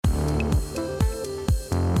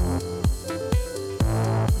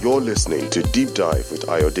You're listening to Deep Dive with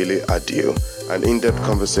Ayodele Adio, an in-depth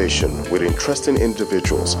conversation with interesting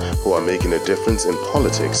individuals who are making a difference in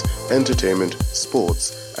politics, entertainment,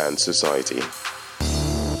 sports, and society.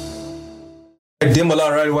 Demola,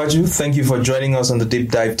 Olarenwaju, thank you for joining us on the Deep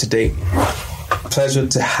Dive today. Pleasure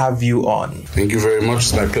to have you on. Thank you very much.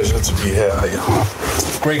 It's my pleasure to be here.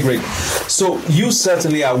 Great. So you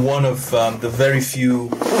certainly are one of the very few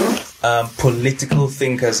political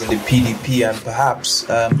thinkers in the PDP and perhaps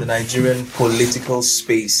the Nigerian political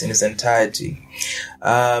space in its entirety.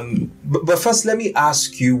 But first, let me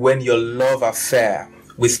ask you when your love affair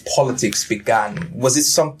with politics began. Was it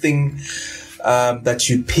something that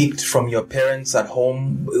you picked from your parents at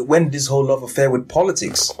home? When did this whole love affair with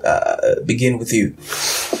politics begin with you?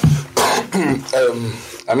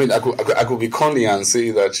 I mean, I could be corny and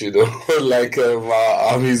say that, like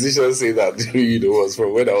our musicians say that, was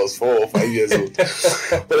from when I was 4 or 5 years old.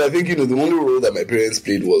 But I think, the only role that my parents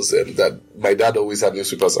played was that my dad always had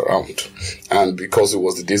newspapers around. And because it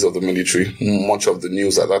was the days of the military, much of the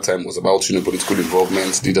news at that time was about, political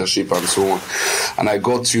involvement, leadership, and so on. And I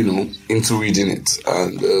got, into reading it.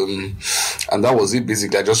 And that was it,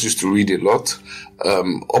 basically. I just used to read a lot.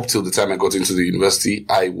 Up till the time I got into the university,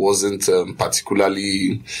 I wasn't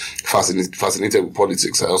particularly fascinated with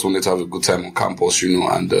politics. I also wanted to have a good time on campus,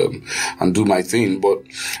 and do my thing. But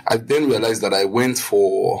I then realized that I went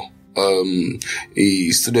for a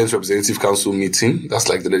student representative council meeting. That's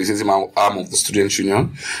like the legislative arm of the student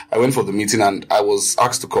union. I went for the meeting and I was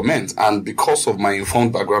asked to comment. And because of my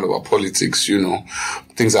informed background about politics,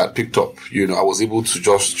 things I had picked up, I was able to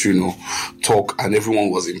just, talk, and everyone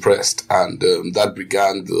was impressed. And that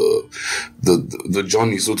began the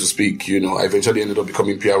journey, so to speak. I eventually ended up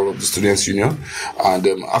becoming PRO of the students union. And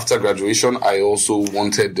after graduation, I also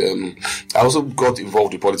got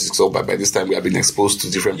involved in politics. So by this time, we have been exposed to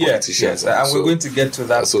different politicians. Yes, and we're going to get to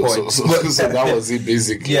that point. So that was it,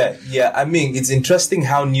 basically. Yeah. I mean, it's interesting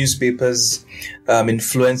how newspapers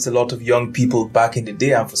influenced a lot of young people back in the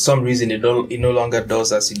day, and for some reason, it no longer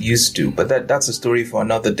does as it used to. But that's a story for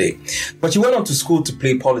another day. But you went on to school to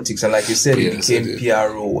play politics, and like you said, you became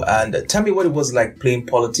PRO. And tell me what it was like playing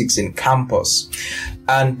politics in campus,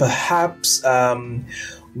 and perhaps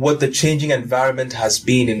what the changing environment has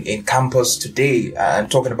been in campus today, and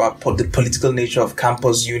talking about the political nature of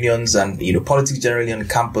campus unions and, politics generally on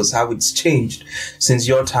campus, how it's changed since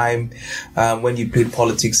your time when you played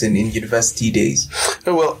politics in university days.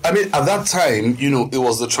 Well, I mean, at that time, it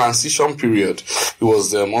was the transition period. It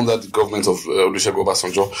was under the government of Olusegun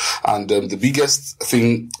Obasanjo. And the biggest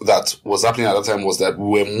thing that was happening at that time was that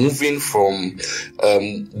we were moving from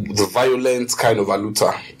the violent kind of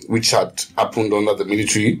aluta, which had happened under the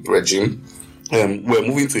military regime. We're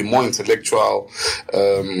moving to a more intellectual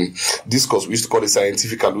discourse. We used to call it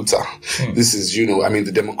scientific aluta. This is,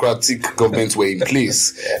 the democratic governments were in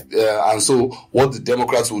place. And so what the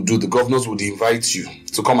Democrats would do, the governors would invite you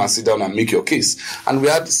to come and sit down and make your case. And we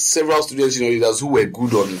had several students, leaders who were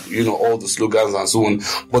good on, all the slogans and so on,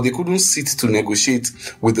 but they couldn't sit to negotiate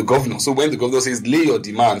with the governor. So when the governor says, lay your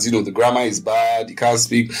demands, the grammar is bad, you can't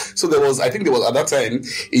speak. So there was at that time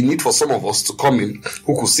a need for some of us to come in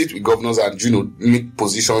who could sit with governors and, make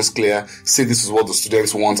positions clear, say this is what the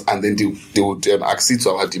students want, and then they would accede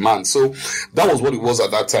to our demands. So that was what it was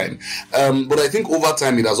at that time. But I think over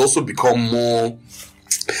time it has also become more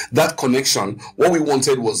that connection. What we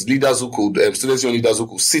wanted was leaders who could, students and leaders who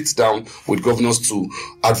could sit down with governors to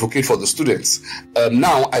advocate for the students.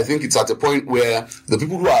 Now, I think it's at a point where the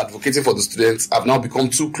people who are advocating for the students have now become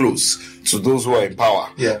too close to those who are in power.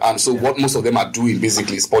 And so what most of them are doing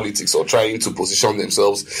basically is politics, or trying to position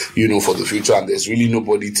themselves, for the future. And there's really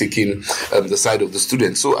nobody taking the side of the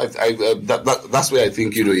students. So that's where I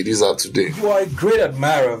think, it is at today. You are a great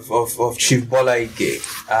admirer of Chief Bola Ige.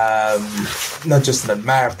 Not just an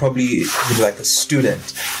admirer, probably like a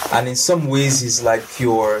student. And in some ways, he's like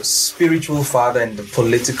your spiritual father in the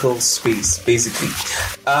political space, basically.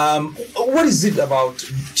 What is it about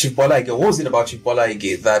Chief Bola Ige? What was it about Chief Bola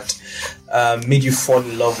Ige that made you fall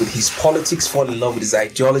in love with his politics, fall in love with his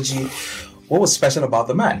ideology? What was special about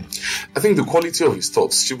the man? I think the quality of his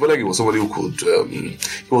thoughts. Chief Bola Ige was somebody who could, he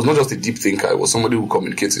was not just a deep thinker, he was somebody who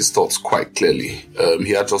communicates his thoughts quite clearly. He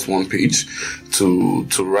had just one page to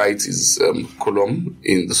write his column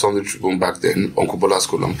in the Sunday Tribune back then, Uncle Bola's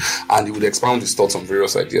column, and he would expound his thoughts on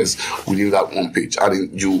various ideas within that one page.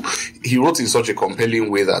 And he wrote in such a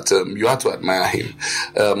compelling way that you had to admire him.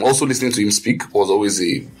 Also, listening to him speak was always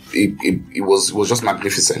it was just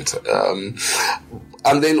magnificent.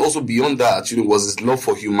 And then also beyond that, was his love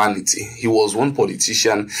for humanity. He was one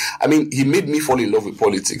politician. I mean, he made me fall in love with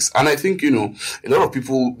politics. And I think, a lot of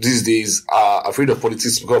people these days are afraid of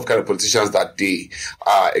politics because of kind of politicians that they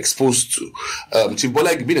are exposed to.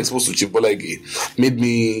 Being exposed to Chief Bolage made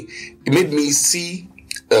me see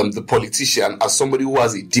the politician as somebody who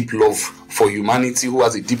has a deep love for humanity, who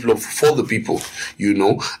has a deep love for the people,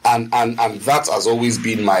 and that has always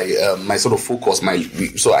been my my sort of focus.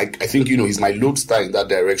 So I think he's my lodestar in that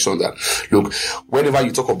direction. That look, whenever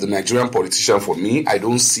you talk of the Nigerian politician, for me, I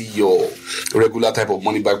don't see your regular type of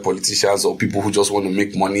money bag politicians or people who just want to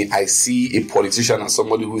make money. I see a politician as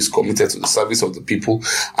somebody who is committed to the service of the people,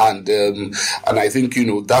 and I think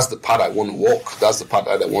that's the part I want to walk. That's the part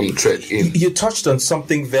that I want to tread in. You touched on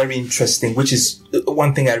something very interesting, which is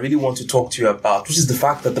one thing I really want to talk to you about, which is the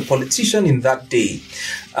fact that the politician in that day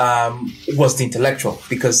was the intellectual,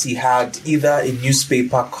 because he had either a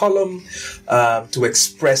newspaper column to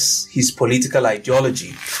express his political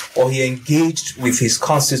ideology, or he engaged with his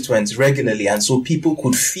constituents regularly, and so people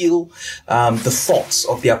could feel the thoughts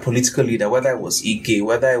of their political leader, whether it was Ike,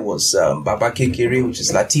 whether it was Baba Kekere, which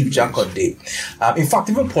is Lateef Jakonde. In fact,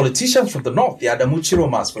 even politicians from the north, the Adamuchi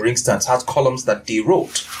Romas, for instance, had columns that they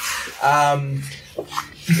wrote.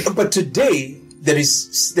 But today, there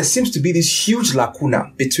seems to be this huge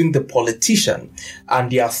lacuna between the politician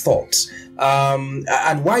and their thoughts.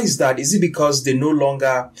 And why is that? Is it because they no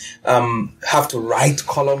longer have to write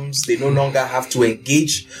columns? They no longer have to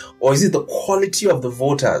engage? Or is it the quality of the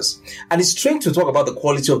voters? And it's strange to talk about the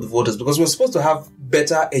quality of the voters, because we're supposed to have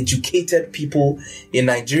better educated people in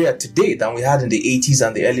Nigeria today than we had in the 80s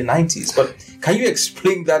and the early 90s. But can you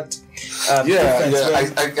explain that? I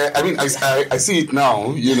mean, I see it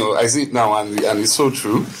now. I see it now, and it's so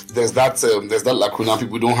true. There's that lacuna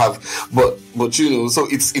people don't have, but so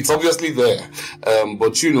it's obviously there.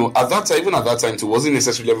 But at that time, even at that time, it wasn't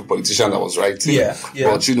necessarily every politician that was writing. Yeah.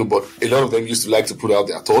 But but a lot of them used to like to put out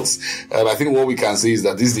their thoughts. I think what we can say is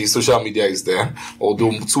that these days social media is there,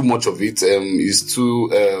 although too much of it is too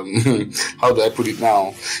how do I put it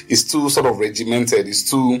now? It's too sort of regimented. It's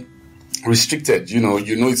too restricted.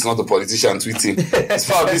 It's not the politician tweeting. It's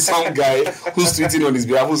probably some guy who's tweeting on his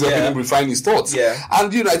behalf, who's helping him refine his thoughts. Yeah.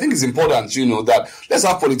 And I think it's important, that let's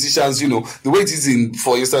have politicians, the way it is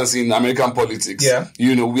for instance, in American politics. Yeah.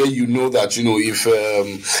 Where that, if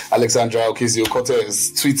Alexandra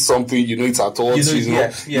Ocasio-Cortez tweets something, it's her thoughts. There's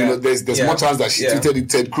more chance that she tweeted it.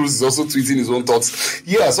 Ted Cruz is also tweeting his own thoughts.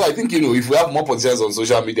 Yeah. So I think if we have more politicians on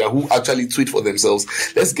social media who actually tweet for themselves,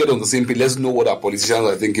 let's get on the same page. Let's know what our politicians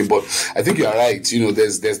are thinking. But I think you're right.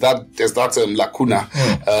 There's that lacuna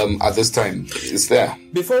at this time. It's there.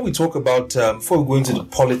 Before we talk about, before we go into the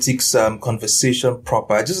politics conversation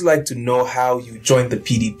proper, I'd just like to know how you joined the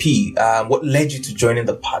PDP. What led you to joining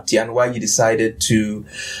the party, and why you decided to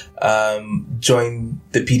join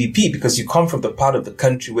the PDP? Because you come from the part of the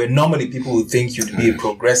country where normally people would think you'd be a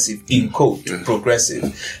progressive, in quote,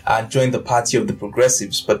 progressive, and join the party of the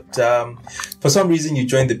progressives. But for some reason, you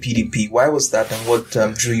joined the PDP. Why was that, and what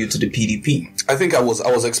drew you to the PDP? I think I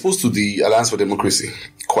was exposed to the Alliance for Democracy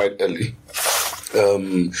quite early.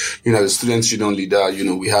 The students union leader,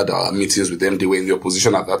 we had our meetings with them. They were in the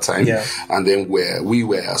opposition at that time. Yeah. And then we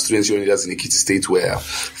were students union leaders in Ekiti State were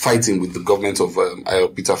fighting with the government of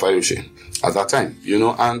Peter Fayose at that time,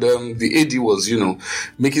 and the AD was,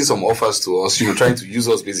 making some offers to us, trying to use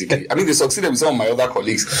us basically. I mean, they succeeded with some of my other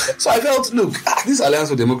colleagues. So I felt, look, this Alliance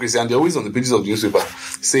for Democracy, and they're always on the pages of the newspaper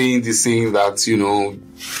saying that,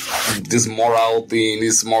 this moral thing,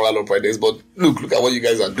 this moral uprightness, but look at what you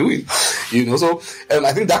guys are doing, So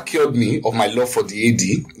I think that cured me of my love for the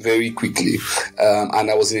AD very quickly, and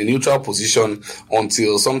I was in a neutral position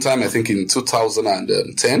until sometime I think in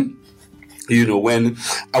 2010. When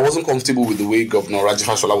I wasn't comfortable with the way Governor Raji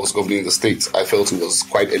Fashola was governing the state. I felt it was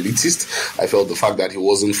quite elitist. I felt the fact that he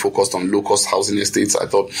wasn't focused on low-cost housing estates. I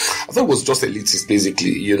thought it was just elitist,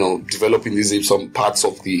 basically, developing some parts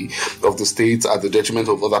of the state at the detriment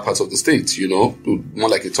of other parts of the state, more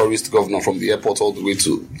like a tourist governor from the airport all the way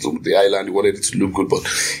to the island. He wanted it to look good, but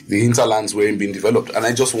the hinterlands weren't being developed. And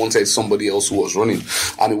I just wanted somebody else who was running.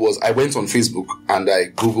 And I went on Facebook and I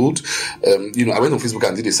Googled, I went on Facebook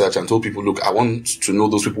and did a search and told people, look, I want to know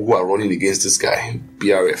those people who are running against this guy,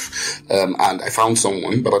 BRF. And I found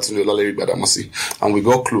someone, Babatunde Olaleri Badamasi, and we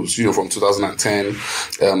got close, from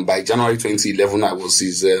 2010. By January 2011, I was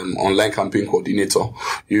his online campaign coordinator,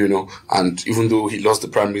 and even though he lost the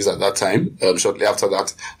primaries at that time, shortly after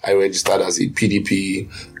that, I registered as a PDP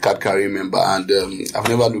card-carrying member, and I've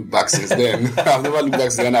never looked back since then. I've never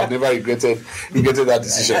regretted that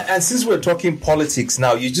decision. And since we're talking politics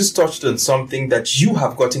now, you just touched on something that you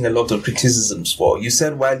have gotten a lot of criticism criticisms for. You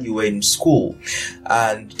said while you were in school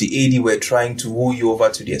and the AD were trying to woo you over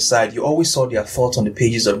to their side, you always saw their thoughts on the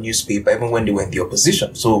pages of newspaper, even when they were in the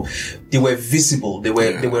opposition. So they were visible. They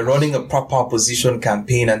were running a proper opposition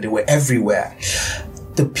campaign, and they were everywhere.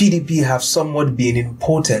 The PDP have somewhat been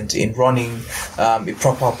important in running a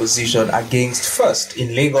proper opposition against, first,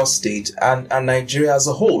 in Lagos State and Nigeria as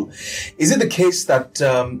a whole. Is it the case that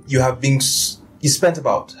you spent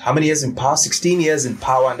about how many years in power? 16 years in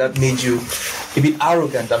power, and that made you a bit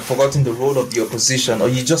arrogant and forgotten the role of the opposition, or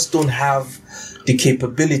you just don't have the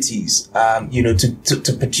capabilities,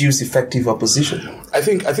 to produce effective opposition? I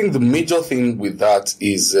think the major thing with that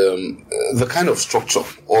is the kind of structure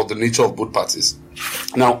or the nature of both parties.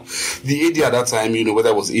 Now, the AD at that time, whether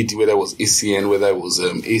it was AD, whether it was ACN, whether it was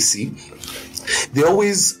AC, they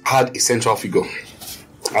always had a central figure.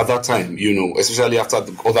 At that time, especially after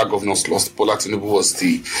the other governors lost, Bola Tinubu was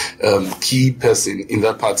the key person in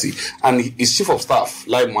that party. And his chief of staff,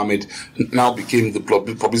 Lai Mohammed, now became the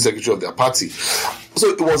public secretary of their party. So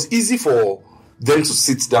it was easy for them to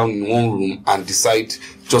sit down in one room and decide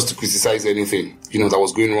just to criticize anything, that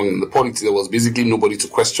was going wrong in the politics. There was basically nobody to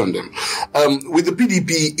question them. With the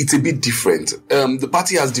PDP, it's a bit different. The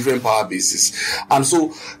party has different power bases. And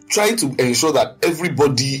so trying to ensure that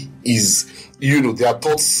everybody is, their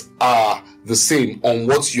thoughts are the same on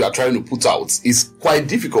what you are trying to put out is quite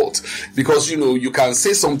difficult, because you can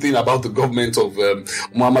say something about the government of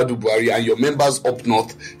Muhammadu Buhari and your members up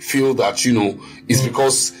north feel that it's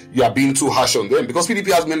because you are being too harsh on them, because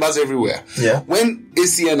PDP has members everywhere. When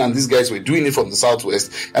ACN and these guys were doing it from the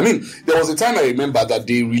southwest, there was a time I remember that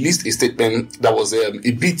they released a statement that was a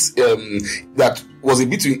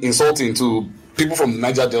bit insulting to people from the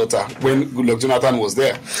Niger Delta when Goodluck Jonathan was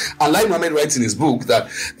there. And Lai Mohammed writes in his book that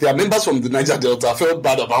their members from the Niger Delta felt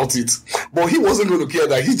bad about it, but he wasn't going to care,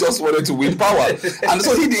 that he just wanted to win power. And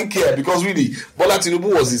so he didn't care, because really Bola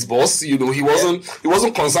Tinubu was his boss. He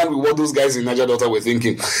wasn't concerned with what those guys in Niger Delta were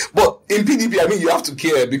thinking. But in PDP, you have to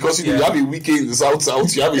care, because you have a Wike in the south,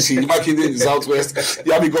 you have a Sheyi Makinde in the southwest,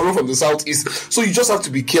 you have a governor from the southeast. So you just have to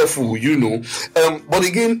be careful, But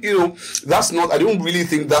again, that's not, I don't really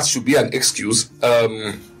think that should be an excuse.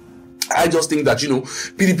 I just think that,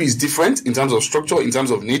 PDP is different in terms of structure, in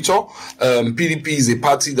terms of nature. PDP is a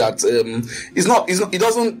party that it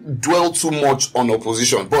doesn't dwell too much on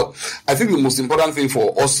opposition. But I think the most important thing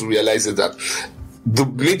for us to realize is that the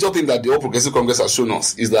major thing that the All Progressive Congress has shown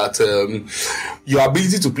us is that your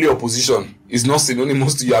ability to play opposition is not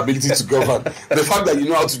synonymous to your ability to govern. The fact that you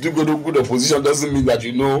know how to do good opposition doesn't mean that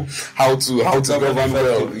you know how to govern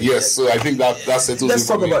well. Yes, so I think that settles it. Let's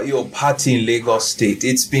talk about your party in Lagos State.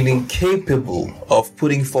 It's been incapable of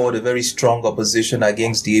putting forward a very strong opposition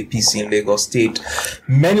against the APC in Lagos State.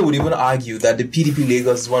 Many would even argue that the PDP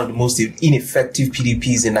Lagos is one of the most ineffective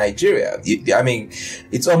PDPs in Nigeria.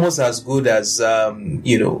 It's almost as good as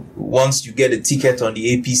once you get a ticket on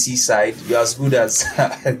the APC side, you're as good as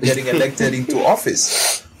getting elected into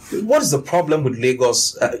office. What is the problem with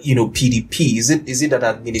Lagos, PDP? Is it an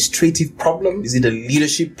administrative problem? Is it a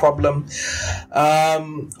leadership problem?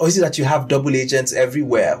 Or is it that you have double agents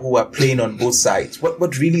everywhere who are playing on both sides?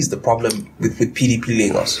 What really is the problem with PDP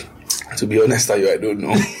Lagos? To be honest, I don't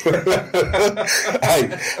know. I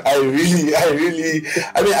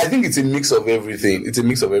think it's a mix of everything. In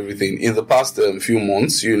the past few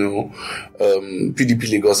months,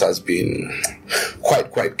 PDP Lagos has been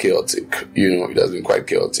quite chaotic. It has been quite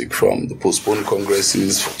chaotic, from the postponed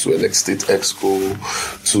congresses to elect state exco,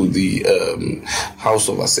 to the House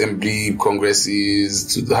of Assembly congresses,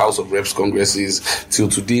 to the House of Reps congresses. Till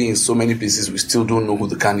today, in so many places, we still don't know who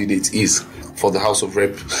the candidate is for the House of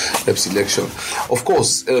Reps election. Of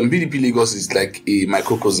course, PDP Lagos is like a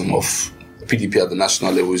microcosm of PDP at the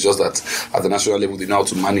national level. It's just that at the national level, they know how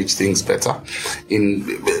to manage things better.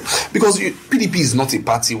 Because PDP is not a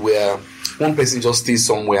party where one person just stays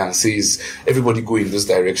somewhere and says, everybody go in this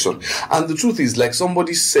direction. And the truth is, like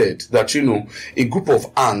somebody said, that, a group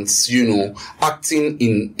of ants, acting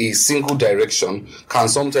in a single direction can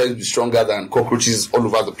sometimes be stronger than cockroaches all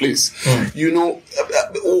over the place.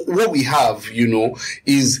 What we have,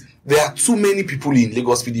 is there are too many people in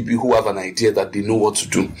Lagos PDP who have an idea that they know what to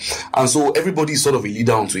do. And so everybody is sort of a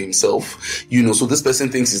leader unto himself, so this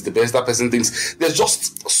person thinks he's the best, that person thinks, there's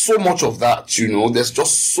just so much of that, there's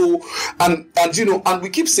just so, and we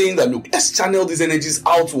keep saying that, look, let's channel these energies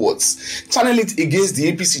outwards. Channel it against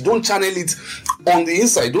the APC. Don't channel it on the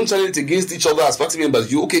inside. Don't channel it against each other as party members.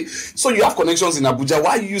 So you have connections in Abuja.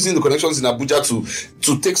 Why are you using the connections in Abuja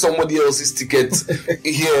to take somebody else's ticket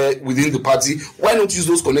here within the party? Why not use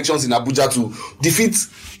those connections in Abuja to defeat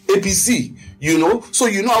APC? you know, so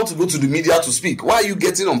you know how to go to the media to speak. Why are you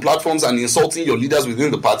getting on platforms and insulting your leaders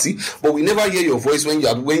within the party, but we never hear your voice when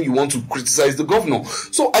you want to criticize the governor?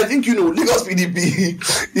 So I think, you know, Lagos PDP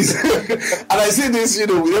is, and I say this, you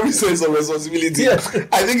know, with every sense of responsibility. Yeah.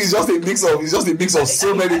 I think it's just a mix of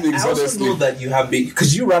so many things. I also know that you have been,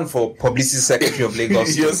 because you ran for publicity secretary of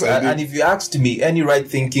Lagos. Yes, and if you asked me, any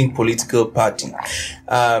right-thinking political party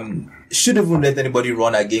should have let anybody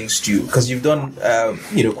run against you, because you've done,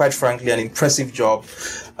 you know, quite frankly, an impressive job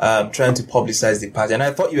trying to publicize the party. And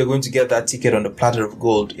I thought you were going to get that ticket on the platter of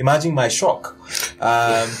gold. Imagine my shock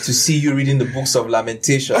to see you reading the books of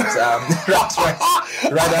lamentations right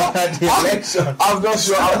after the election. I'm not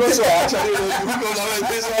sure actually read the book of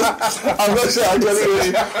lamentations. I'm not sure actually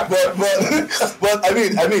read it. But I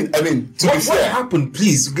mean, to be fair, what happened,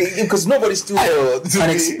 please? Because nobody still can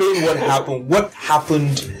explain what happened. What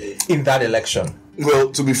happened in that election?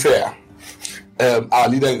 Well, to be fair, our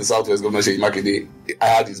leader in the Southwest, Governor Seyi Makinde, I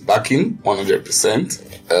had his backing 100%.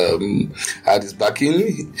 I had his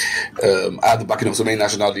backing. I had the backing of so many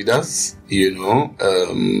national leaders, you know.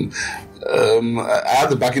 I had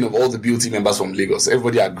the backing of all the BOT members from Lagos.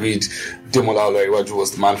 Everybody agreed Demola Olarenwaju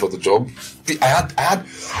was the man for the job. I had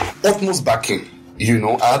utmost backing. You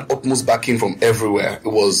know, I had utmost backing from everywhere. It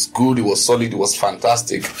was good, it was solid, it was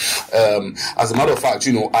fantastic. As a matter of fact,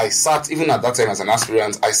 you know, I sat, even at that time as an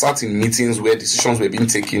aspirant, I sat in meetings where decisions were being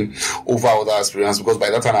taken over other aspirants, because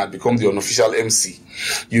by that time I had become the unofficial MC.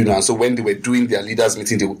 You know, and so when they were doing their leaders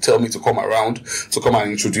meeting, they would tell me to come around, to come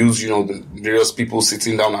and introduce, you know, the various people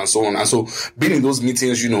sitting down and so on. And so being in those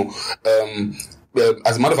meetings, you know,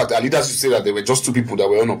 as a matter of fact, our leaders used to say that there were just two people that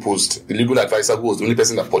were unopposed. The legal advisor, who was the only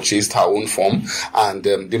person that purchased her own form, and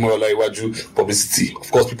Demola Olarenwaju publicity.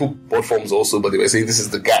 Of course, people bought forms also, but they were saying this is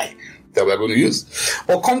the guy that we're going to use.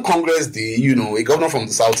 But come Congress Day, you know, a governor from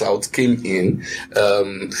the South came in,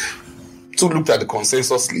 to look at the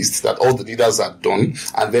consensus list that all the leaders had done,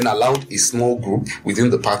 and then allowed a small group within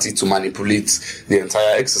the party to manipulate the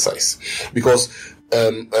entire exercise. Because,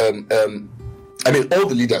 all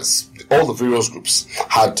the leaders, all the various groups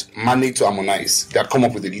had managed to harmonize. They had come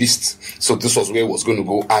up with a list. So this was where it was going to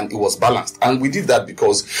go, and it was balanced. And we did that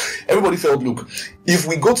because everybody felt, look, if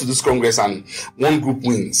we go to this Congress and one group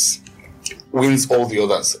wins all the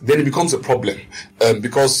others, then it becomes a problem,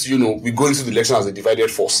 because, you know, we go into the election as a divided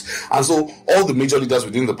force. And so all the major leaders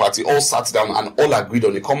within the party all sat down and all agreed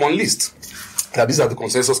on a common list. That these are the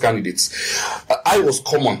consensus candidates. I was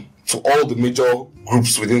common to all the major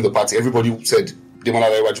groups within the party. Everybody said Demola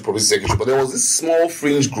Olarenwaju publicity secretary, but there was this small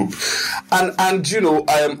fringe group, and you know,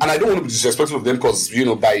 and I don't want to be disrespectful of them, because, you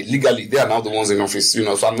know, by legally they are now the ones in office, you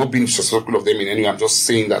know, so I'm not being disrespectful of them in any way. I'm just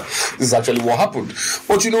saying that this is actually what happened.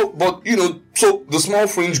 But you know, so the small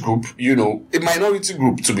fringe group, you know, a minority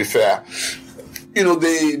group, to be fair, you know,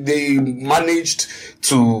 they managed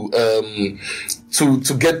to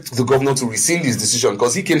get the governor to rescind his decision,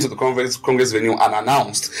 because he came to the Congress venue and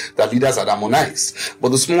announced that leaders had harmonized. But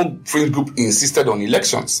the small fringe group insisted on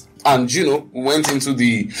elections. And, you know, we went into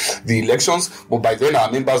the elections, but by then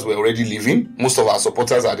our members were already leaving. Most of our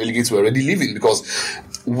supporters, our delegates were already leaving, because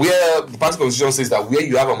where the party constitution says that where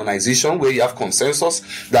you have harmonization, where you have consensus,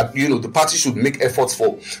 that, you know, the party should make efforts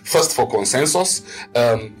for consensus,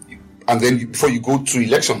 and then before you go to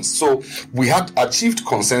elections. So we had achieved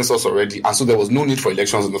consensus already, and so there was no need for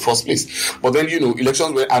elections in the first place. But then, you know,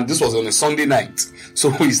 elections were, and this was on a Sunday night. So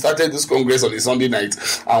we started this Congress on a Sunday night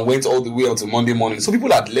and went all the way until Monday morning. So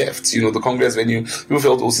people had left, you know, the Congress venue. People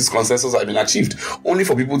felt OC's consensus had been achieved, only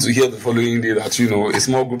for people to hear the following day that, you know, a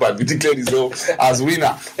small group had been declared itself as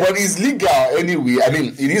winner. But it's legal anyway. I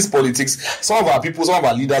mean, it is politics. Some of our people, some of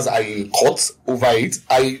our leaders are in court over it.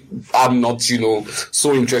 I am not, you know,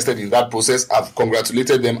 so interested in that process. I've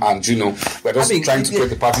congratulated them, and, you know, we're just trying to get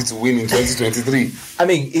the party to win in 2023. I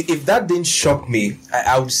mean, if that didn't shock me,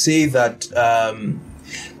 I would say that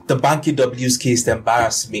the Banky W's case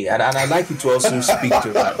embarrassed me, and I'd like you to also speak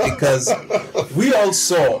to that, because we all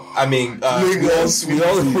saw, I mean,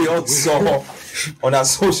 we all saw on our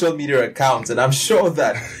social media accounts, and I'm sure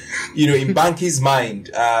that, you know, in Banky's mind,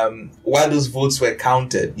 while those votes were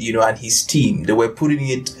counted, you know, and his team, they were putting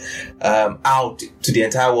it out to the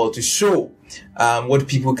entire world to show what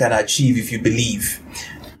people can achieve if you believe.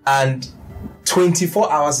 And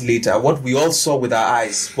 24 hours later, what we all saw with our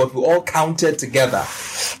eyes, what we all counted together,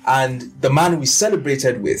 and the man we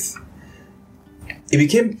celebrated with, it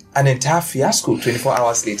became an entire fiasco 24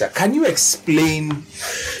 hours later. Can you explain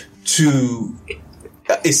to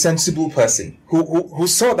a sensible person who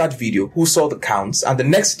saw that video, who saw the counts, and the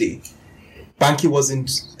next day, Banky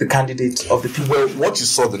wasn't the candidate of the people? Well, what you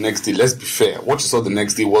saw the next day, let's be fair, what you saw the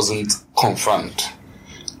next day wasn't confirmed.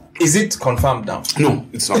 Is it confirmed now? No,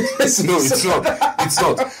 it's not. No, it's not. It's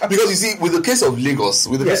not. Because you see, with the case of Lagos,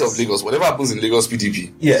 whatever happens in Lagos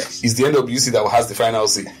PDP, yes, is the NWC that has the final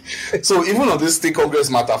say. So even on this state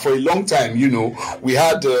congress matter, for a long time, we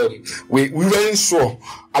had, we weren't sure.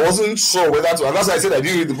 I wasn't sure whether to, and that's why I said I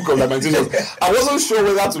didn't read the book of Lamentations. I wasn't sure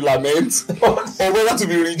whether to lament or whether to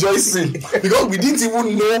be rejoicing, because we didn't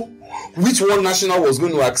even know which one National was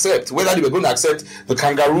going to accept, whether they were going to accept the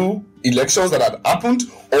kangaroo elections that had happened,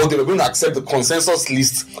 or they were going to accept the consensus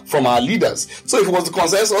list from our leaders. So if it was the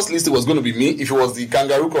consensus list, it was going to be me. If it was the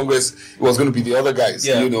kangaroo congress, it was going to be the other guys,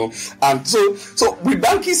 And so with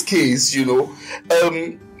Banky's case,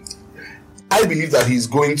 I believe that he's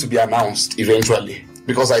going to be announced eventually,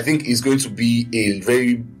 because I think it's going to be a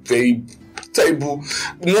very, very terrible,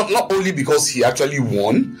 not only because he actually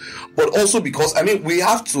won, but also because, we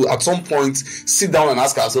have to at some point sit down and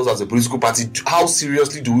ask ourselves as a political party, how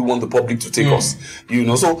seriously do we want the public to take us?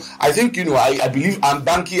 So I think, I believe, and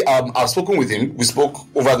Banky, I've spoken with him, we spoke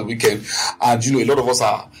over the weekend, and a lot of us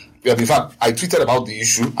are, in fact, I tweeted about the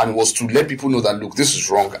issue, and it was to let people know that, look, this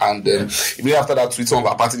is wrong. And immediately after that tweet, some of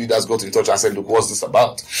our party leaders got in touch and said, look, what's this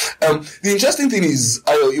about? The interesting thing is,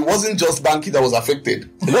 it wasn't just Banky that was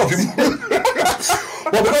affected. A lot of people...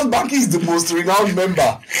 But because Banky is the most renowned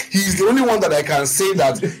member, he's the only one that I can say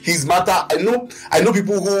that his matter. I know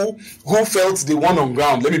people who felt they won on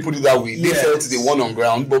ground. Let me put it that way. They felt they won on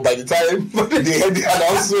ground, but by the time they heard the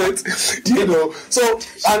announcement, So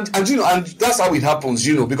and that's how it happens,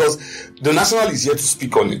 because the National is here to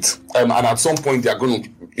speak on it, and at some point they are going to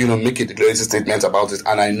make a declarative statement about it,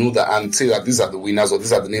 and I know that, and say that these are the winners or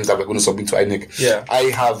these are the names that we're going to submit to INEC. Yeah.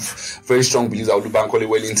 I have very strong beliefs that Olubankole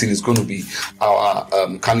Wellington is going to be our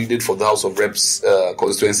candidate for the House of Reps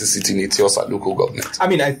constituency seat in Etiosa local government.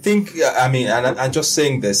 I think, and I'm just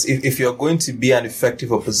saying this, if you're going to be an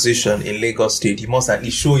effective opposition in Lagos State, you must at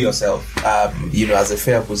least show yourself, as a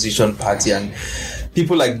fair opposition party, and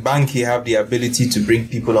people like Banky have the ability to bring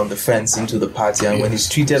people on the fence into the party, and when he's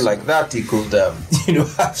treated like that, he could,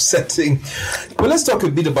 have setting. Well, let's talk a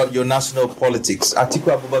bit about your national politics.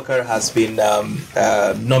 Atiku Abubakar has been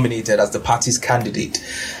nominated as the party's candidate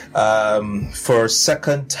for a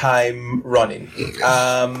second time running.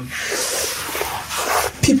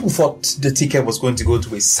 People thought the ticket was going to go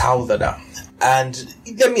to a southerner, and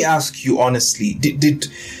let me ask you honestly, do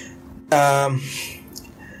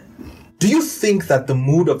you think that the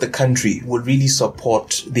mood of the country would really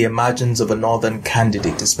support the emergence of a northern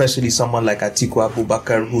candidate, especially someone like Atiku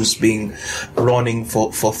Abubakar, who's been running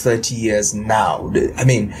for 30 years now?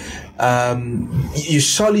 You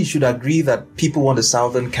surely should agree that people want a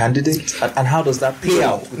southern candidate, and how does that play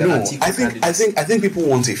out with an Atiku candidate? I think people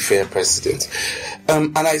want a fair president,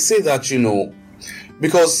 and I say that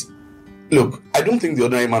because. Look, I don't think the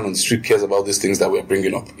ordinary man on the street cares about these things that we're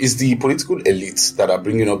bringing up. It's the political elites that are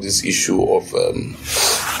bringing up this issue of,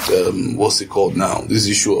 what's it called now? This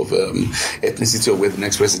issue of ethnicity of where the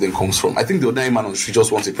next president comes from. I think the ordinary man on the street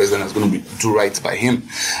just wants a president that's going to do right by him.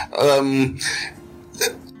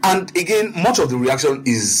 And again, much of the reaction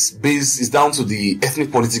is down to the ethnic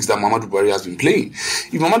politics that Muhammadu Buhari has been playing.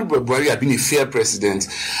 If Muhammadu Buhari had been a fair president,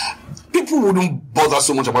 people wouldn't bother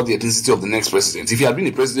so much about the ethnicity of the next president. If he had been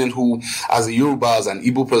a president who, as a Yoruba, as an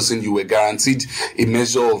Igbo person, you were guaranteed a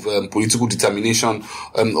measure of political determination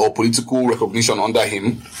or political recognition under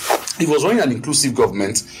him, if he was running an inclusive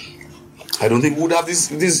government, I don't think we would have this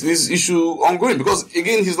issue ongoing, because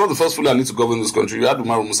again, he's not the first Fulani to govern this country. You had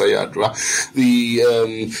Umaru Musa Yar'Adua.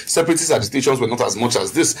 The separatist agitations were not as much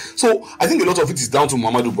as this. So I think a lot of it is down to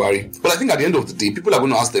Muhammadu Buhari. But I think at the end of the day, people are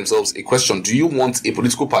going to ask themselves a question: do you want a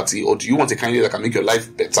political party, or do you want a candidate that can make your life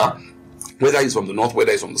better? Whether he's from the north,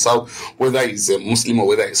 whether he's from the south, whether he's a Muslim or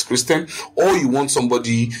whether he's Christian, or you want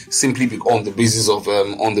somebody simply on the basis of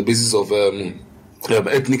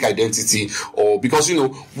ethnic identity, or because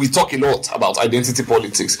we talk a lot about identity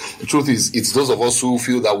politics. The truth is, it's those of us who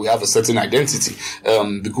feel that we have a certain identity,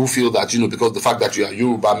 who feel that because the fact that you are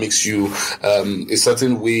Yoruba makes you a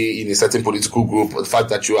certain way in a certain political group, or the fact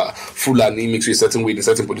that you are Fulani makes you a certain way in a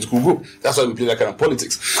certain political group. That's why we play that kind of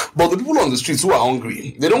politics. But the people on the streets who are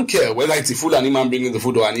hungry, they don't care whether it's a Fulani man bringing the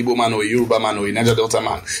food, or an Igbo man, or a Yoruba man, or a Niger Delta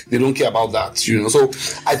man. They don't care about that. So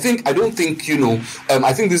I think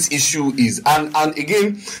this issue is, and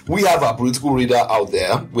again, we have our political radar out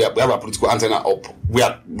there. We have our political antenna up. We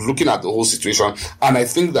are looking at the whole situation, and I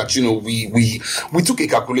think that we took a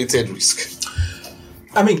calculated risk.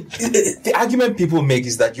 The argument people make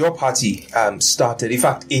is that your party started, in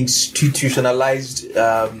fact, institutionalized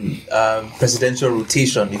presidential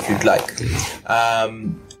rotation, if you'd like.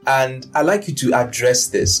 And I'd like you to address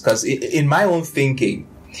this, because in my own thinking,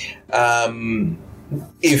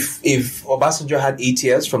 if Obasanjo had 8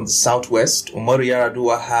 years from the southwest, Umaru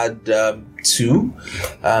Yar'Adua had 2.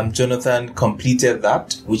 Jonathan completed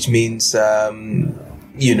that, which means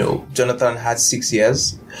Jonathan had 6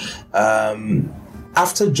 years.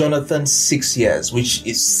 After Jonathan's 6 years, which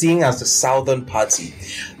is seen as the Southern Party,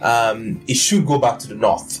 it should go back to the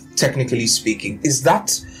North, technically speaking. Is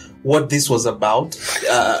that what this was about,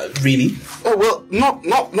 really? Oh, well,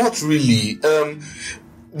 not really.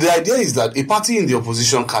 The idea is that a party in the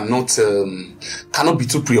opposition cannot be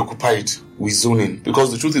too preoccupied with zoning, because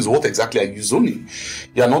the truth is, what exactly are you zoning?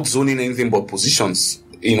 You are not zoning anything but positions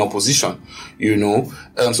in opposition,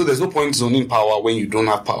 so there's no point zoning power when you don't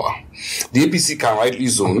have power. The APC can rightly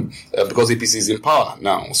zone because APC is in power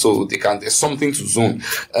now, so there's something to zone.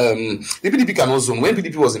 The PDP cannot zone. When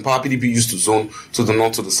PDP was in power, PDP used to zone to the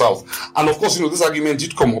north, to the south, and of course, this argument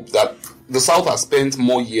did come up that the South has spent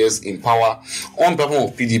more years in power on behalf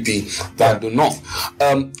of PDP than the North,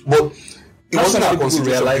 but it wasn't a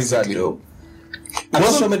consideration basically.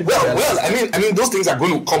 I mean, those things are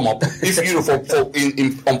going to come up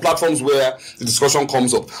if on platforms where the discussion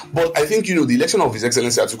comes up. But I think the election of His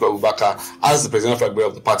Excellency Atiku Abubakar as the presidential flag bearer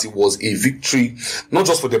of the party was a victory, not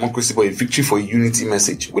just for democracy, but a victory for a unity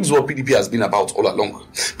message, which is what PDP has been about all along.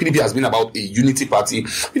 PDP has been about a unity party.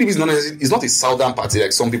 PDP is not a southern party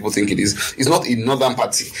like some people think it is. It's not a northern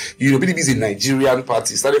party. PDP is a Nigerian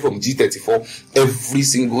party. Started from G34, every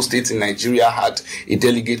single state in Nigeria had a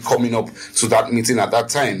delegate coming up to that meeting at that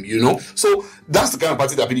time, So that's the kind of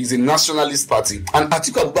party that PDP is, a nationalist party. And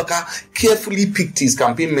Atiku Abubakar carefully picked his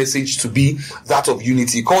campaign message to be that of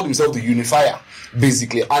unity. He called himself the unifier,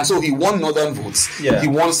 basically. And so he won northern votes. Yeah. He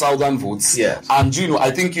won southern votes. Yeah. And,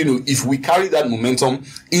 I think, if we carry that momentum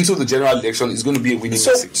into the general election, it's going to be a winning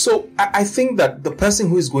message. So I think that the person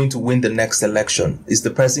who is going to win the next election is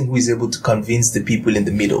the person who is able to convince the people in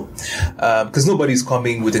the middle. Because nobody is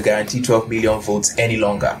coming with a guaranteed 12 million votes any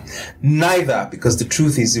longer. Neither, because the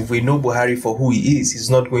truth is, if we know Buhari for who he is, he's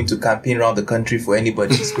not going to campaign around the country for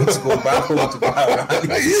anybody. He's going to go back home to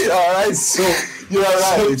Buhari. All right. So you're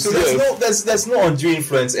right. So there's no undue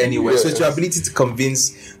influence anywhere. Yes. So it's your ability to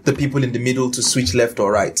convince the people in the middle to switch left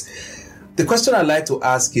or right. The question I'd like to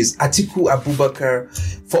ask is, Atiku Abubakar,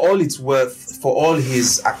 for all its worth, for all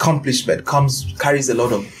his accomplishment, carries a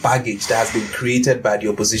lot of baggage that has been created by the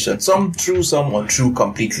opposition. Some true, some untrue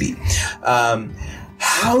completely.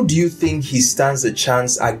 How do you think he stands a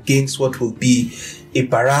chance against what will be a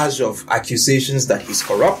barrage of accusations that he's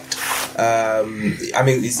corrupt?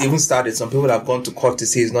 It's even started. Some people have gone to court to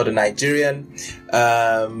say he's not a Nigerian.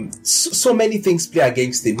 So many things play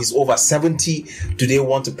against him. He's over 70. Do they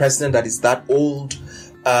want a president that is that old?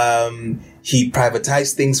 He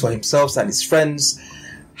privatized things for himself and his friends.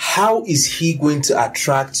 How is he going to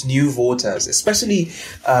attract new voters, especially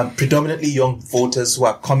predominantly young voters who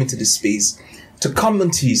are coming to this space, to come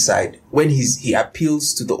onto his side when he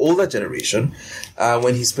appeals to the older generation,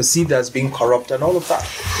 when he's perceived as being corrupt and all of that?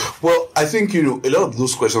 Well, I think, a lot of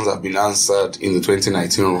those questions have been answered in the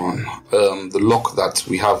 2019 run. The luck that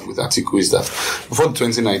we have with Atiku is that before the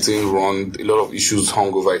 2019 run, a lot of issues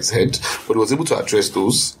hung over his head, but he was able to address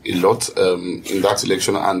those a lot in that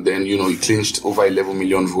election, and then, he clinched over 11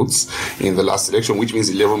 million votes in the last election, which means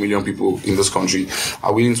 11 million people in this country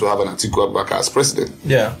are willing to have an Atiku Abubakar as president.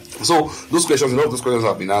 Yeah. So a lot of those questions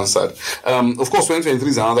have been answered. Of course, 2023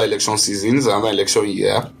 is another election season, it's another election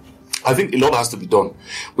year. I think a lot has to be done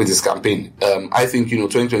with this campaign. I think,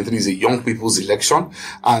 2023 is a young people's election,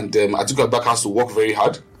 and Atiku Abubakar has to work very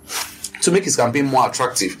hard to make his campaign more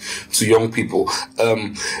attractive to young people.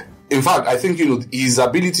 In fact, I think, his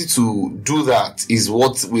ability to do that is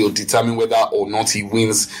what will determine whether or not he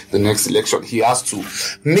wins the next election. He has to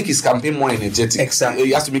make his campaign more energetic. Exactly.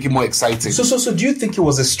 He has to make it more exciting. So do you think it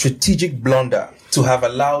was a strategic blunder to have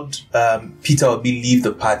allowed Peter Obi leave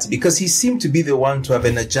the party? Because he seemed to be the one to have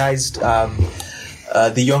energized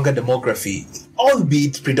the younger demography,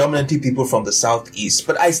 albeit predominantly people from the southeast.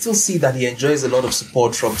 But I still see that he enjoys a lot of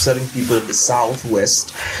support from certain people in the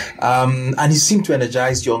southwest, and he seemed to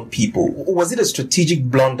energize young people. Was it a strategic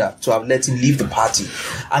blunder to have let him leave the party?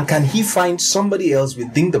 And can he find somebody else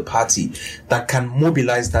within the party that can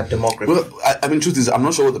mobilize that demography? Well, truth is, I'm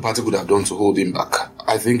not sure what the party could have done to hold him back.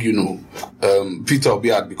 I think, Peter Obi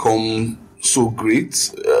had become so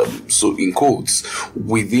great, so in quotes,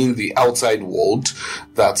 within the outside world,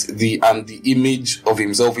 that the image of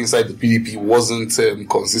himself inside the PDP wasn't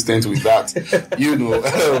consistent with that.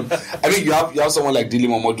 I mean, you have someone like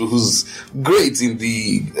Demola, who's great in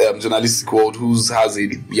the journalistic world,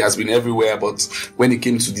 he has been everywhere, but when it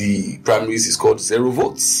came to the primaries, he scored 0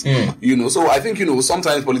 votes. So I think,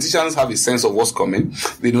 sometimes politicians have a sense of what's coming.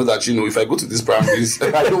 They know that, if I go to these primaries,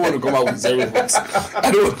 I don't want to come out with 0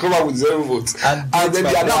 votes. And then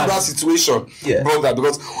they are now in that situation, brother,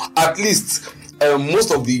 because at least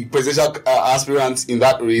most of the presidential aspirants in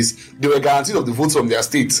that race, they were guaranteed of the votes from their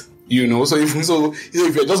state. So if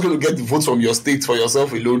you're just going to get the votes from your state for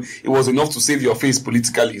yourself alone, it was enough to save your face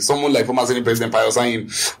politically. Someone like former Senate President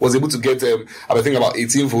Payosayin was able to get, I think about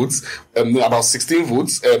 18 votes, about 16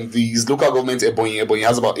 votes. His local government, Ebonyi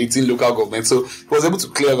has about 18 local governments, so he was able to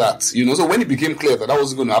clear that. So when it became clear that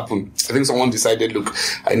wasn't going to happen, I think someone decided, look,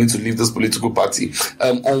 I need to leave this political party.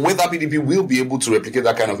 On whether PDP will be able to replicate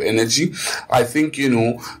that kind of energy, I think,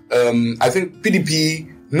 I think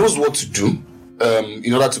PDP knows what to do.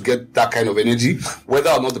 In order to get that kind of energy. Whether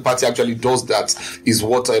or not the party actually does that is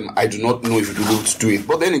what I do not know if it will be able to do it.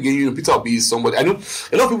 But then again, Peter Obi is somebody. I know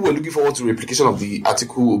a lot of people were looking forward to replication of the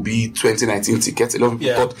Atiku Obi 2019 ticket. A lot of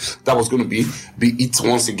people thought that was going to be it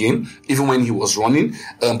once again, even when he was running.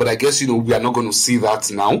 But I guess we are not going to see that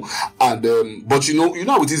now. And but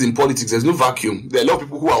how it is in politics. There's no vacuum. There are a lot of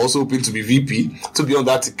people who are also hoping to be VP, to be on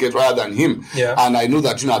that ticket rather than him. Yeah. And I know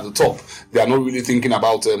that at the top they are not really thinking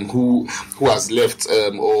about who has left,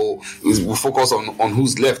 or we focus on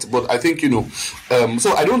who's left. But I think so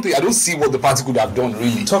I don't see what the party could have done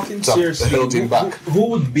really. Talking seriously, held him back.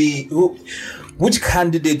 Which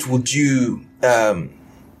candidate would you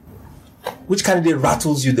which candidate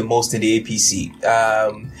rattles you the most in the APC?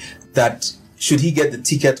 That should he get the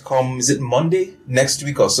ticket come, is it Monday next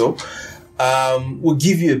week or so? Will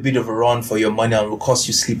give you a bit of a run for your money and will cost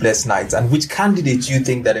you sleepless nights. And which candidate do you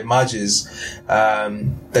think that emerges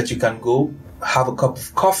that you can go have a cup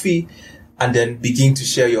of coffee and then begin to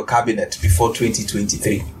share your cabinet before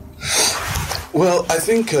 2023? Well, I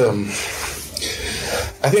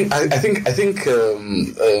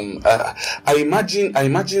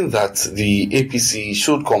imagine that the APC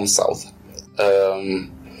should come south.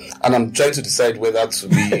 And I'm trying to decide whether to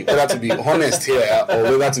be honest here or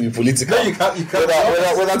whether to be political. No, you can't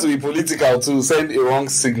whether to be political to send a wrong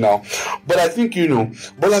signal. But I think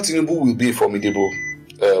Bola Tinubu will be a formidable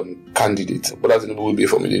candidate. Bola Tinubu will be a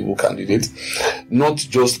formidable candidate, not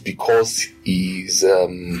just because he's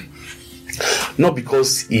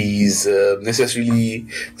necessarily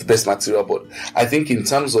the best material, but I think in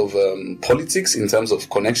terms of politics, in terms of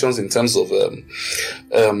connections, in terms of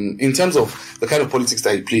the kind of politics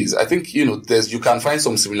that he plays, I think you can find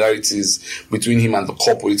some similarities between him and the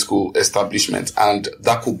core political establishment, and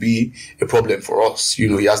that could be a problem for us. He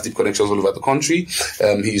has deep connections all over the country.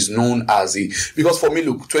 He's known as because for me,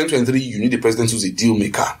 look, 2023, you need a president who's a deal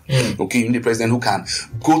maker. Okay, you need a president who can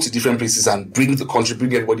go to different places and bring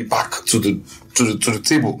everybody back to the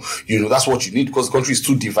table. That's what you need, because the country is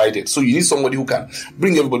too divided. So you need somebody who can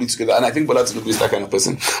bring everybody together. And I think Bola Tinubu is that kind of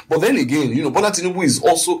person. But then again, Bola Tinubu is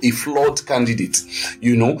also a flawed candidate.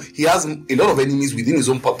 He has a lot of enemies within his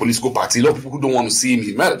own political party. A lot of people who don't want to see him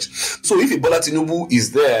emerge. So if a Bola Tinubu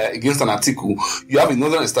is there against an Atiku, you have a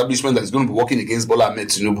northern establishment that is going to be working against Bola Ahmed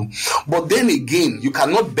Tinubu. But then again, you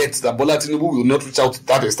cannot bet that Bola Tinubu will not reach out to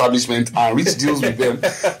that establishment and reach deals with them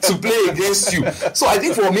to play against you. So I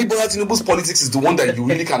think for me, Bola Tinubu's politics is the one that you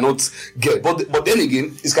really cannot get. But then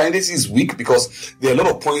again, his candidacy is weak because there are a lot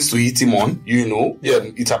of points to hit him on.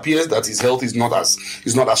 It appears that his health is not as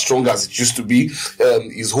strong as it used to be.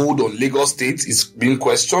 His hold on Lagos State is being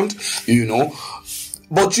questioned.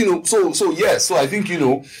 But so I think he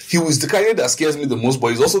was the candidate that scares me the most, but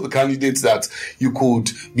he's also the candidate that you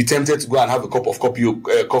could be tempted to go and have a cup of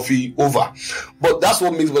coffee over. But that's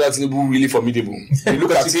what makes Bola Tinubu really formidable. You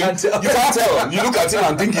look at him, you can't tell. You look at him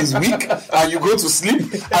and think he's weak, and you go to sleep,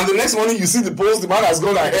 and the next morning you see the post, the man has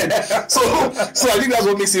gone ahead. So I think that's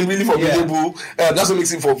what makes him really formidable. That's what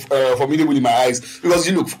makes him formidable in my eyes. Because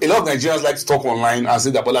a lot of Nigerians like to talk online and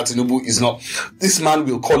say that Bola Tinubu is not. This man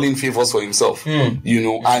will call in favors for himself.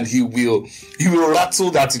 And he will rattle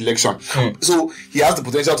that election. So he has the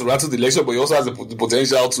potential to rattle the election, but he also has the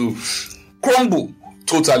potential to crumble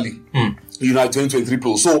totally. 2023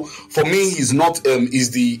 poll. So for me, he's not. Is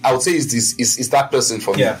that person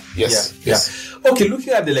for me? Yes. Okay,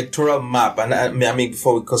 looking at the electoral map, and I mean,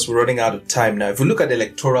 because we're running out of time now. If we look at the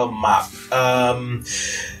electoral map,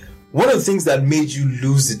 one of the things that made you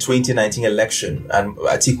lose the 2019 election and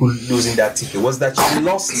Atiku losing that ticket was that you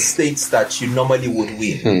lost states that you normally would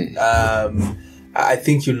win. I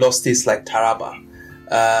think you lost states like Taraba.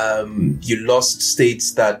 You lost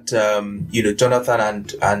states that, Jonathan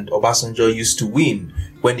and Obasanjo used to win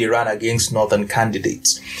when they ran against northern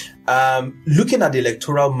candidates. Looking at the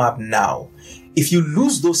electoral map now, if you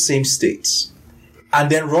lose those same states and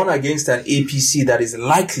then run against an APC that is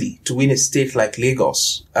likely to win a state like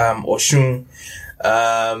Lagos, Osun,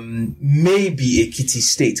 maybe Ekiti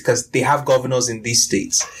State, because they have governors in these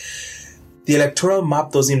states, the electoral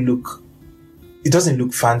map doesn't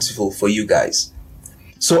look fanciful for you guys.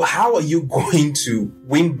 So how are you going to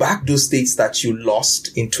win back those states that you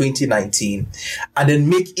lost in 2019 and then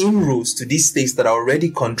make inroads to these states that are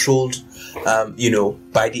already controlled,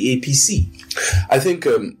 by the APC? I think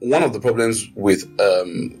one of the problems with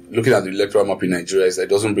looking at the electoral map in Nigeria is that it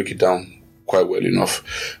doesn't break it down quite well enough.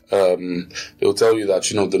 They'll tell you that,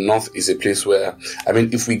 the North is a place where,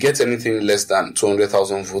 if we get anything less than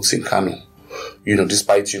 200,000 votes in Kano,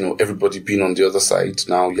 despite, everybody being on the other side,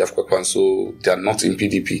 now you have Kwakwan, so they are not in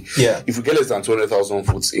PDP. Yeah. If we get less than 200,000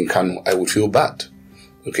 votes in Kano, I would feel bad.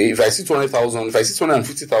 Okay, if I see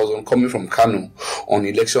 250,000 coming from Kano on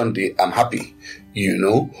election day, I'm happy, even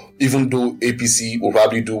though APC will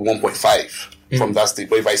probably do 1.5 from that state.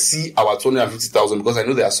 But if I see our 250,000, because I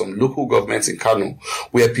know there are some local governments in Kano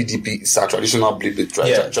where PDP is a traditional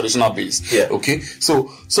base. Yeah. Okay,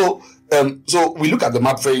 so we look at the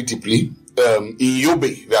map very deeply. In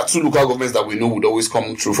Yobe, there are two local governments that we know would always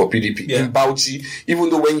come through for PDP. Yeah. In Bauchi, even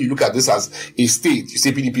though when you look at this as a state, you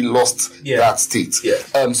say PDP lost that state. Yeah.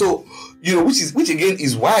 Which again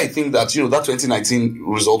is why I think that, that 2019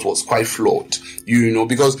 result was quite flawed,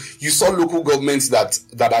 because you saw local governments that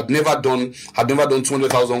had never done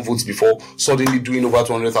 200,000 votes before suddenly doing over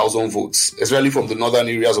 200,000 votes, especially from the northern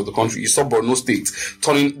areas of the country. You saw Borno State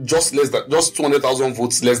turning just 200,000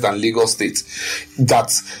 votes less than Lagos State.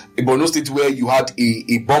 That's a Borno State where you had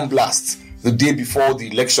a bomb blast the day before the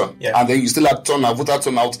election, and then you still had voter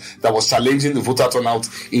turnout that was challenging the voter turnout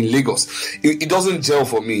in Lagos. It doesn't gel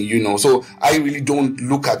for me, so I really don't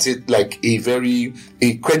look at it like a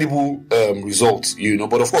credible result,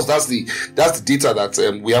 but of course that's the data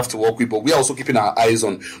that we have to work with, but we are also keeping our eyes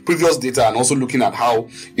on previous data and also looking at how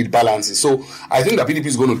it balances. So I think that PDP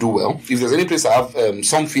is going to do well. If there's any place I have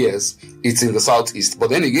some fears, it's in the southeast, but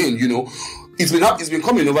then again, it's been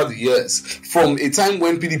coming over the years from a time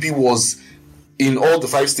when PDP was in all the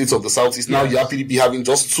 5 states of the southeast. Now you have PDP having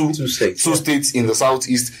just two states in the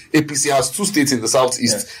southeast. APC has 2 states in the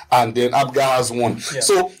southeast, and then ABGA has 1.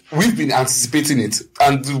 So we've been anticipating it,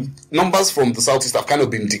 and the numbers from the southeast have kind of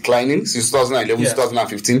been declining since 2011,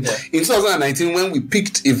 2015. In 2019, when we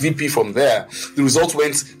picked a VP from there, the results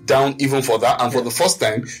went down even further, and for the first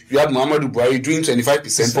time, you had Muhammadu Buhari doing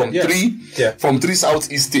 25% from 3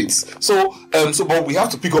 southeast states. So but we have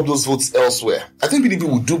to pick up those votes elsewhere. I think PDP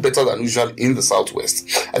will do better than usual in the southwest.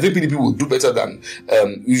 I think PDP will do better than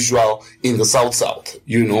usual in the south.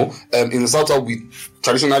 In the south we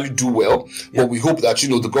traditionally do well, but we hope that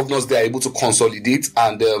the governors there are able to consolidate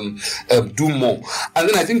and do more. And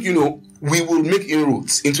then I think we will make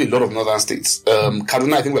inroads into a lot of northern states.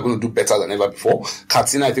 Kaduna, I think we're going to do better than ever before.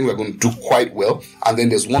 Katsina, I think we're going to do quite well. And then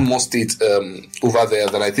there's one more state over there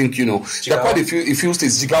that I think there are quite a few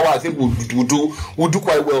states. Jigawa, I think will do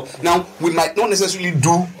quite well. Now we might not necessarily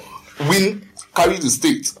carry the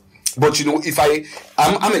state. But if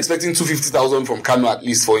I'm expecting 250,000 from Kano at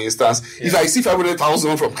least, for instance. If I see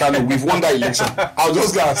 500,000 from Kano, we've won that election. I'll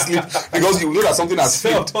just go and sleep, because you know that something has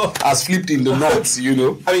flipped in the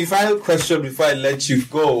north. Final question before I let you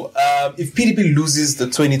go. If PDP loses the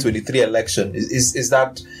 2023 election, is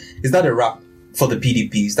that a wrap for the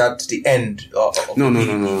PDP? Is that the end? No,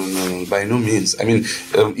 by no means.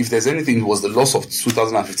 If there's anything, it was the loss of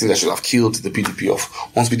 2015 that should have killed the PDP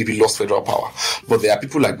off once PDP lost federal power. But there are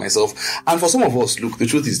people like myself, and for some of us, look, the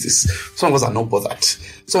truth is this: some of us are not bothered.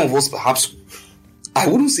 Some of us, perhaps, I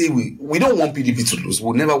wouldn't say we don't want PDP to lose.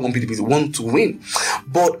 We'll never want PDP to want to win.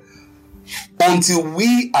 But until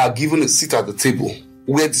we are given a seat at the table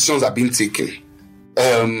where decisions are being taken,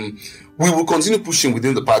 we will continue pushing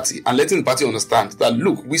within the party and letting the party understand that,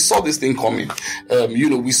 look, we saw this thing coming.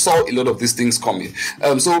 We saw a lot of these things coming.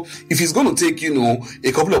 So if it's going to take,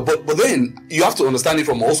 a couple of, but then you have to understand it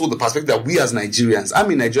from also the perspective that we as Nigerians,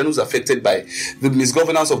 Nigerians affected by the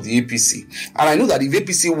misgovernance of the APC. And I know that if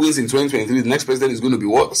APC wins in 2023, the next president is going to be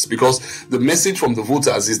worse, because the message from the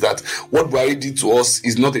voters is that what Buhari did to us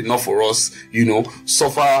is not enough for us,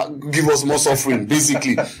 suffer, give us more suffering,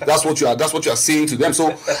 basically. That's what you are saying to them.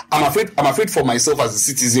 So I'm afraid for myself as a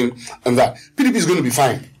citizen, and that PDP is going to be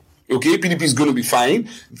fine. Okay, PDP is going to be fine.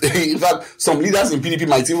 In fact, some leaders in PDP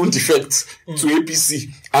might even defect to APC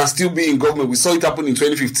and still be in government. We saw it happen in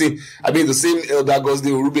 2015. I mean, the same Elder Gosde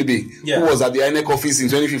Orubebe, who was at the INEC office in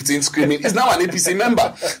 2015 screaming, is now an APC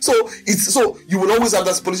member. So you will always have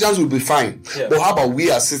that. Politicians will be fine. Yeah. But how about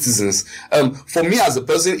we as citizens? For me as a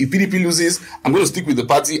person, if PDP loses, I'm going to stick with the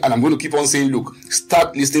party and I'm going to keep on saying, look,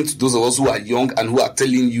 start listening to those of us who are young and who are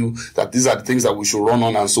telling you that these are the things that we should run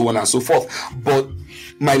on and so on and so forth. But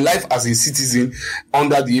my life as a citizen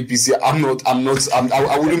under the APC,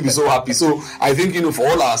 I wouldn't be so happy. So I think, for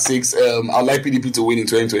all our sakes, I'd like PDP to win in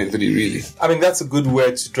 2023, really. I mean, that's a good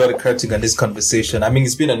way to draw the curtain on this conversation. I mean,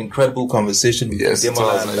 it's been an incredible conversation with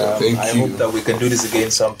Demola, and I hope that we can do this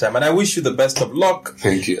again sometime. And I wish you the best of luck.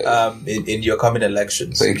 Thank you. In your coming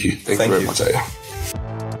elections. Thank you. Thank you very much, Aya.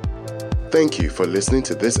 Thank you for listening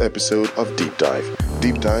to this episode of Deep Dive.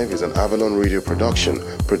 Deep Dive is an Avalon Radio production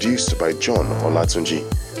produced by John Olatunji.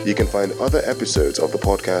 You can find other episodes of the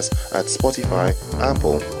podcast at Spotify,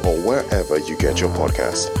 Apple, or wherever you get your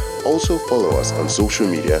podcast. Also follow us on social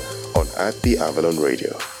media on @The Avalon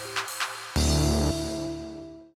Radio.